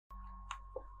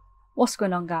What's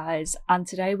going on, guys? And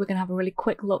today we're going to have a really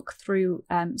quick look through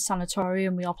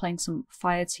Sanatorium. We are playing some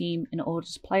Fire Team in order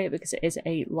to play it because it is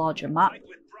a larger map.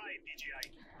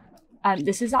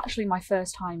 This is actually my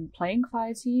first time playing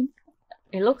Fire Team.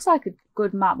 It looks like a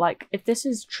good map. Like, if this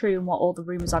is true and what all the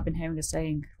rumours I've been hearing are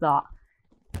saying, that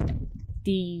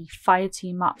the Fire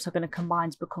Team maps are going to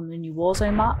combine to become the new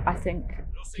Warzone map, I think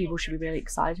people should be really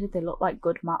excited. They look like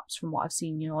good maps from what I've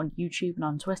seen, on YouTube and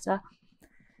on Twitter.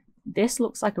 This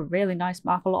looks like a really nice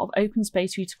map, a lot of open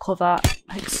space for you to cover.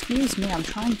 Excuse me, I'm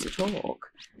trying to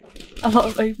talk. A lot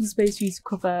of open space for you to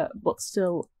cover, but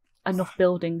still enough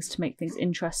buildings to make things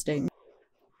interesting.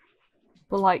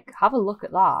 But like, have a look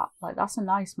at that. Like, that's a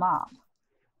nice map.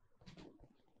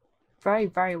 Very,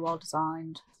 very well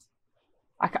designed.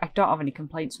 I don't have any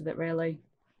complaints with it, really.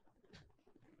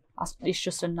 It's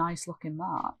just a nice looking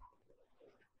map.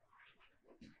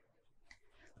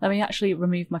 Let me actually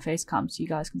remove my face cam so you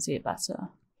guys can see it better.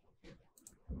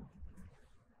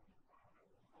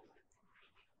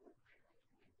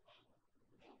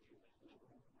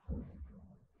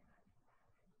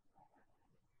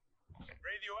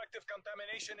 Radioactive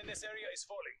contamination in this area is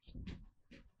falling.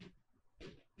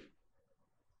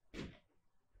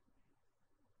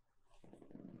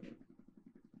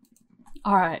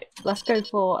 Alright, let's go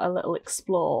for a little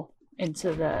explore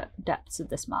into the depths of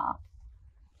this map.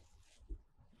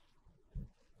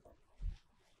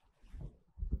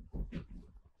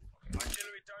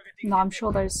 Now, I'm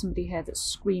sure there's somebody here that's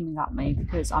screaming at me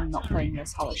because I'm not playing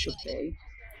this how I should be.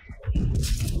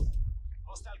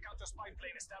 Hostile counter spy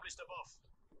plane established above.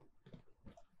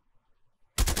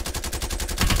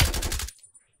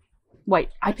 Wait,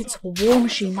 I picked up a war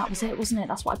machine. That was it, wasn't it?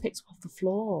 That's what I picked up off the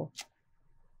floor.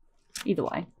 Either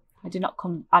way, I did not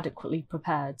come adequately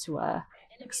prepared to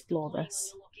explore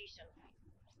this.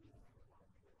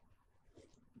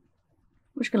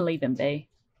 We're just going to leave him be.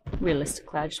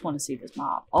 Realistically, I just want to see this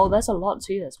map. Oh, there's a lot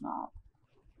to this map.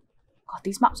 God,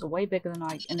 these maps are way bigger than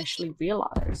I initially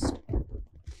realised.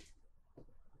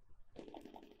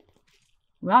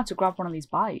 We have to grab one of these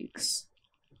bikes.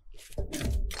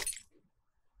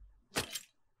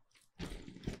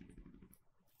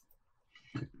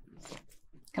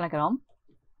 Can I get on?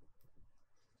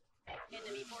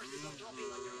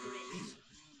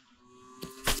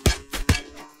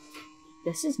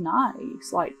 This is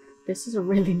nice. Like, this is a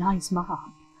really nice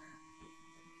map.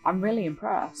 I'm really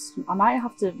impressed. I might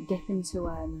have to dip into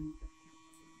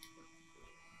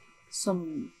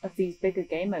some of these bigger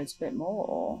game modes a bit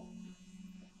more.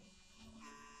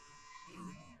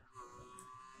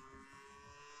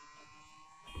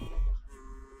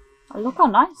 Oh, look how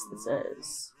nice this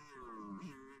is.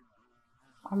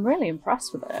 I'm really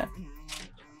impressed with it.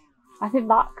 I think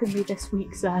that could be this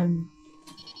week's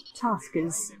task,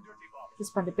 is to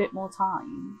spend a bit more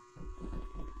time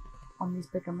on these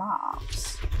bigger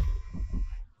maps.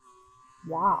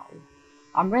 Wow.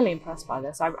 I'm really impressed by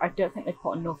this. I don't think they've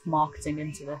put enough marketing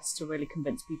into this to really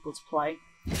convince people to play.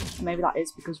 Maybe that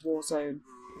is because Warzone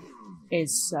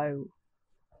is so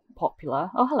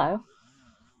popular. Oh, hello.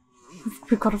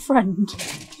 We've got a friend.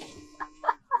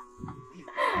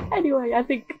 Anyway, I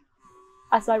think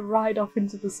as I ride off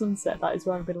into the sunset, that is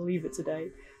where I'm going to leave it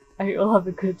today. I hope you'll have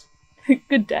a good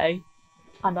day.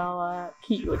 And I'll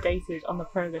keep you updated on the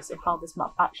progress of how this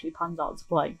map actually pans out to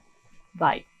play.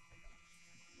 Bye.